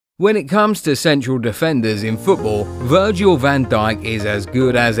When it comes to central defenders in football, Virgil van Dijk is as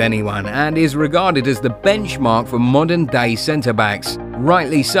good as anyone and is regarded as the benchmark for modern-day centre-backs.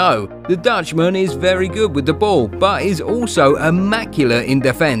 Rightly so. The Dutchman is very good with the ball, but is also immaculate in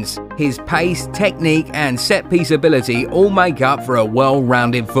defence. His pace, technique and set-piece ability all make up for a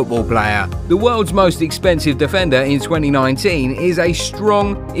well-rounded football player. The world's most expensive defender in 2019 is a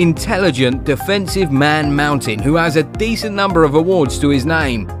strong, intelligent, defensive man mountain who has a decent number of awards to his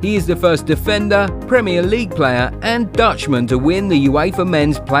name. He is the first defender, Premier League player and Dutchman to win the UEFA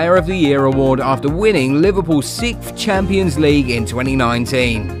Men's Player of the Year award after winning Liverpool's 6th Champions League in 2019.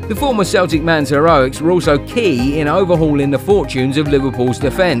 The former Celtic man's heroics were also key in overhauling the fortunes of Liverpool's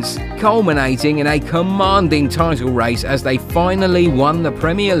defence, culminating in a commanding title race as they finally won the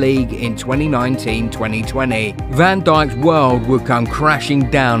Premier League in 2019-2020. Van Dijk's world would come crashing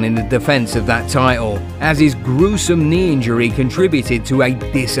down in the defence of that title, as his gruesome knee injury contributed to a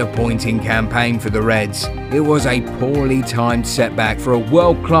disappointing campaign for the Reds. It was a poorly timed setback for a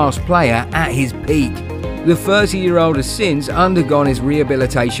world-class player at his peak. The 30-year-old has since undergone his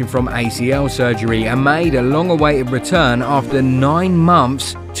rehabilitation from ACL surgery and made a long-awaited return after 9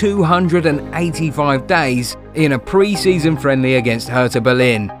 months, 285 days in a pre-season friendly against Hertha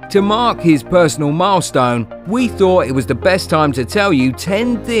Berlin. To mark his personal milestone, we thought it was the best time to tell you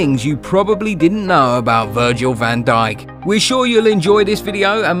 10 things you probably didn't know about Virgil van Dijk. We're sure you'll enjoy this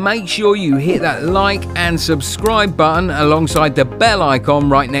video and make sure you hit that like and subscribe button alongside the bell icon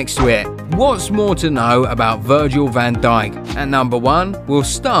right next to it. What's more to know about Virgil van Dijk? At number 1, we'll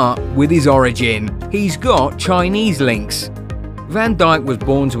start with his origin. He's got Chinese links. Van Dijk was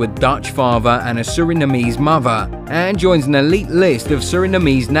born to a Dutch father and a Surinamese mother, and joins an elite list of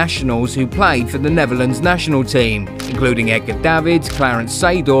Surinamese nationals who played for the Netherlands national team, including Edgar Davids, Clarence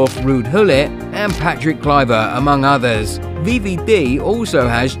Seedorf, Ruud Gullit and Patrick Kluivert, among others. VVD also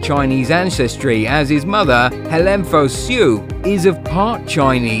has Chinese ancestry, as his mother, Helen Fo Siu, is of part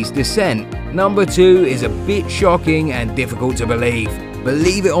Chinese descent. Number 2 is a bit shocking and difficult to believe.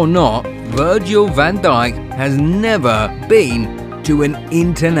 Believe it or not, Virgil van Dijk has never been to an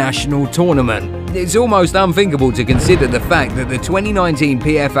international tournament. It's almost unthinkable to consider the fact that the 2019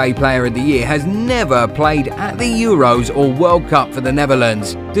 PFA Player of the Year has never played at the Euros or World Cup for the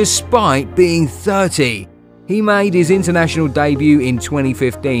Netherlands, despite being 30. He made his international debut in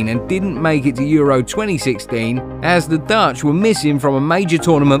 2015 and didn't make it to Euro 2016 as the Dutch were missing from a major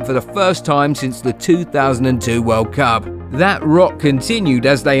tournament for the first time since the 2002 World Cup. That rot continued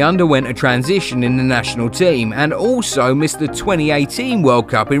as they underwent a transition in the national team and also missed the 2018 World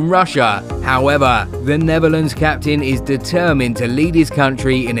Cup in Russia. However, the Netherlands captain is determined to lead his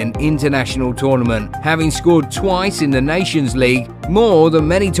country in an international tournament, having scored twice in the Nations League, more than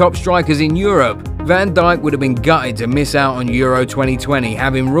many top strikers in Europe. Van Dijk would have been gutted to miss out on Euro 2020,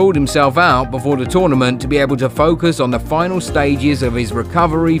 having ruled himself out before the tournament to be able to focus on the final stages of his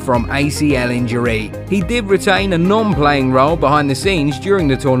recovery from ACL injury. He did retain a non-playing role behind the scenes during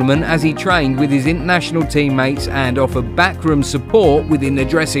the tournament as he trained with his international teammates and offered backroom support within the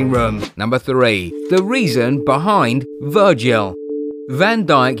dressing room. Number 3. The reason behind Virgil. Van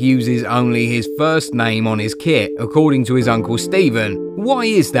Dijk uses only his first name on his kit, according to his uncle Stephen. Why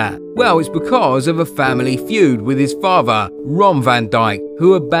is that? Well, it's because of a family feud with his father, Ron van Dijk,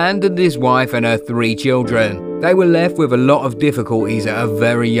 who abandoned his wife and her 3 children. They were left with a lot of difficulties at a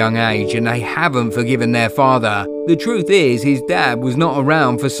very young age and they haven't forgiven their father. The truth is, his dad was not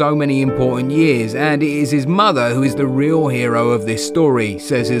around for so many important years and it is his mother who is the real hero of this story,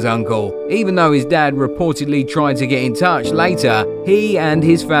 says his uncle. Even though his dad reportedly tried to get in touch later, he and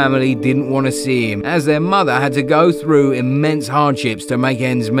his family didn't want to see him as their mother had to go through immense hardships to make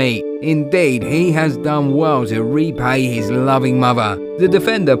ends meet. Indeed, he has done well to repay his loving mother. The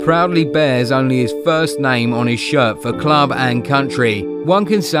defender proudly bears only his first name on his shirt for club and country. One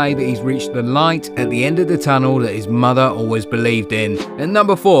can say that he's reached the light at the end of the tunnel that his mother always believed in. At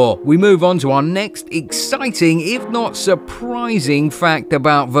number 4, we move on to our next exciting, if not surprising, fact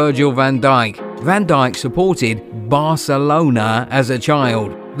about Virgil van Dijk. Van Dijk supported Barcelona as a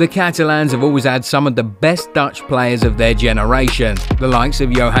child. The Catalans have always had some of the best Dutch players of their generation. The likes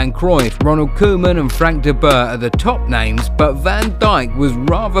of Johan Cruyff, Ronald Koeman and Frank de Boer are the top names, but Van Dijk was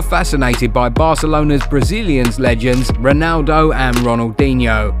rather fascinated by Barcelona's Brazilian legends Ronaldo and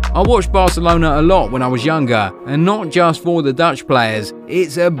Ronaldinho. I watched Barcelona a lot when I was younger, and not just for the Dutch players.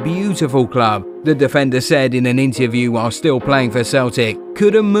 It's a beautiful club, the defender said in an interview while still playing for Celtic.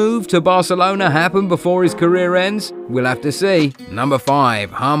 Could a move to Barcelona happen before his career ends? We'll have to see. Number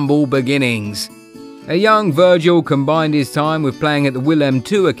 5. Humble beginnings. A young Virgil combined his time with playing at the Willem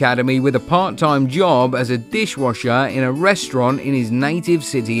II Academy with a part-time job as a dishwasher in a restaurant in his native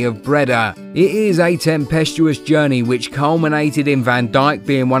city of Breda. It is a tempestuous journey which culminated in Van Dijk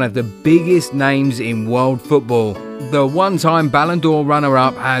being one of the biggest names in world football. The one-time Ballon d'Or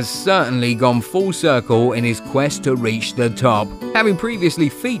runner-up has certainly gone full circle in his quest to reach the top. Having previously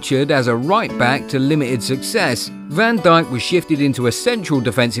featured as a right-back to limited success, Van Dijk was shifted into a central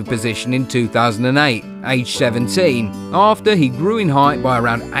defensive position in 2008, aged 17, after he grew in height by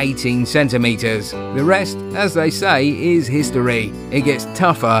around 18 centimeters. The rest, as they say, is history. It gets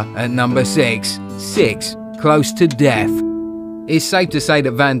tougher at number 6. 6, close to death. It's safe to say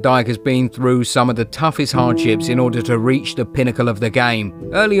that Van Dijk has been through some of the toughest hardships in order to reach the pinnacle of the game.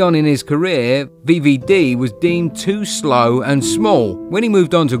 Early on in his career, VVD was deemed too slow and small. When he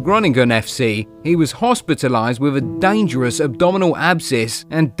moved on to Groningen FC, he was hospitalised with a dangerous abdominal abscess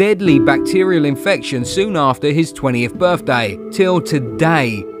and deadly bacterial infection soon after his 20th birthday. Till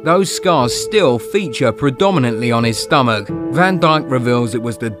today, those scars still feature predominantly on his stomach. Van Dijk reveals it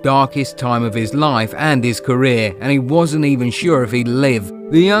was the darkest time of his life and his career, and he wasn't even sure if he'd live.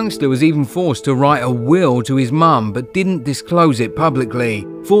 The youngster was even forced to write a will to his mum, but didn't disclose it publicly.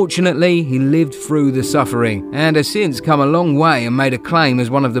 Fortunately, he lived through the suffering, and has since come a long way and made a claim as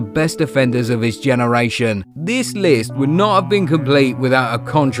one of the best defenders of his generation. This list would not have been complete without a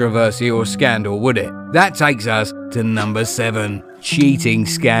controversy or scandal, would it? That takes us to number 7, cheating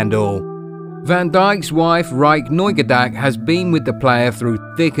scandal. Van Dijk's wife, Rijk Neugedak, has been with the player through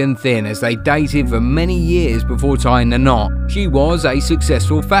thick and thin as they dated for many years before tying the knot. She was a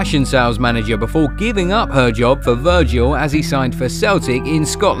successful fashion sales manager before giving up her job for Virgil as he signed for Celtic in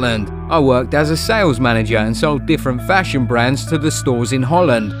Scotland. I worked as a sales manager and sold different fashion brands to the stores in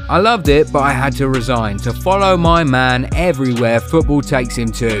Holland. I loved it, but I had to resign to follow my man everywhere football takes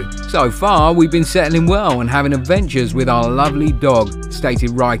him to. So far, we've been settling well and having adventures with our lovely dog,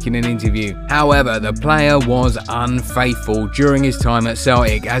 stated Rijk in an interview. However, the player was unfaithful during his time at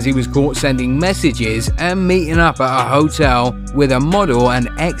Celtic as he was caught sending messages and meeting up at a hotel with a model and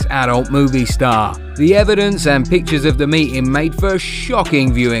ex-adult movie star. The evidence and pictures of the meeting made for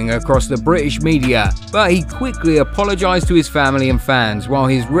shocking viewing across the British media, but he quickly apologised to his family and fans, while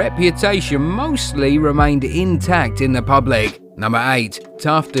his reputation mostly remained intact in the public. Number 8.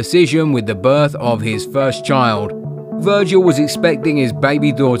 Tough decision with the birth of his first child. Virgil was expecting his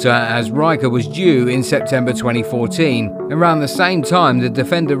baby daughter as Riker was due in September 2014. Around the same time, the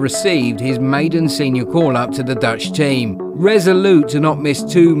defender received his maiden senior call-up to the Dutch team. Resolute to not miss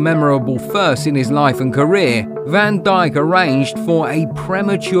 2 memorable firsts in his life and career, Van Dijk arranged for a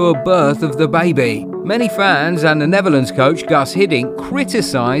premature birth of the baby. Many fans and the Netherlands coach Gus Hiddink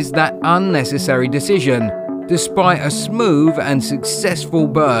criticised that unnecessary decision, despite a smooth and successful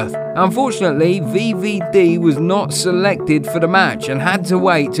birth. Unfortunately, VVD was not selected for the match and had to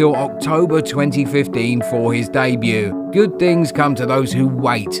wait till October 2015 for his debut. Good things come to those who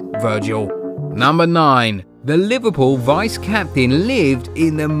wait, Virgil. Number 9. The Liverpool vice-captain lived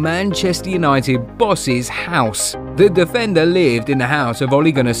in the Manchester United boss's house. The defender lived in the house of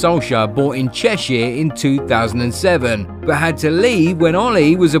Ole Gunnar Solskjaer, bought in Cheshire in 2007, but had to leave when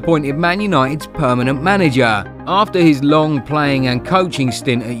Ole was appointed Man United's permanent manager. After his long playing and coaching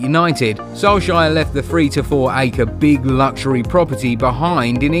stint at United, Solskjaer left the 3 to 4 acre big luxury property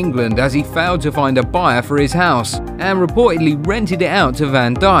behind in England as he failed to find a buyer for his house, and reportedly rented it out to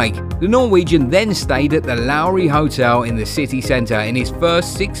Van Dijk. The Norwegian then stayed at the Lowry Hotel in the city centre in his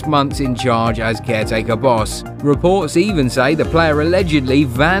first 6 months in charge as caretaker boss. Reports even say the player allegedly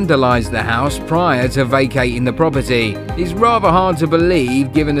vandalised the house prior to vacating the property. It's rather hard to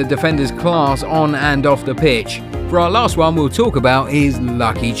believe given the defender's class on and off the pitch. For our last one, we'll talk about his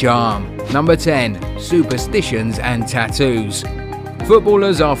lucky charm. Number 10. Superstitions and tattoos.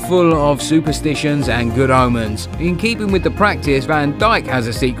 Footballers are full of superstitions and good omens. In keeping with the practice, Van Dijk has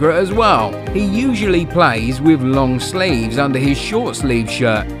a secret as well. He usually plays with long sleeves under his short sleeve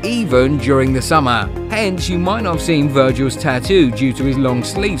shirt, even during the summer. Hence, you might not have seen Virgil's tattoo due to his long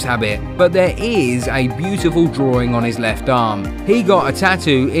sleeves habit, but there is a beautiful drawing on his left arm. He got a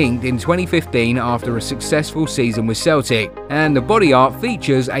tattoo inked in 2015 after a successful season with Celtic, and the body art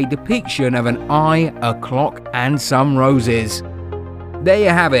features a depiction of an eye, a clock, and some roses. There you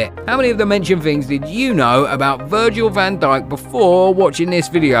have it. How many of the mentioned things did you know about Virgil van Dijk before watching this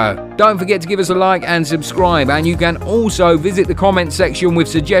video? Don't forget to give us a like and subscribe, and you can also visit the comment section with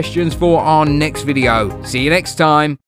suggestions for our next video. See you next time.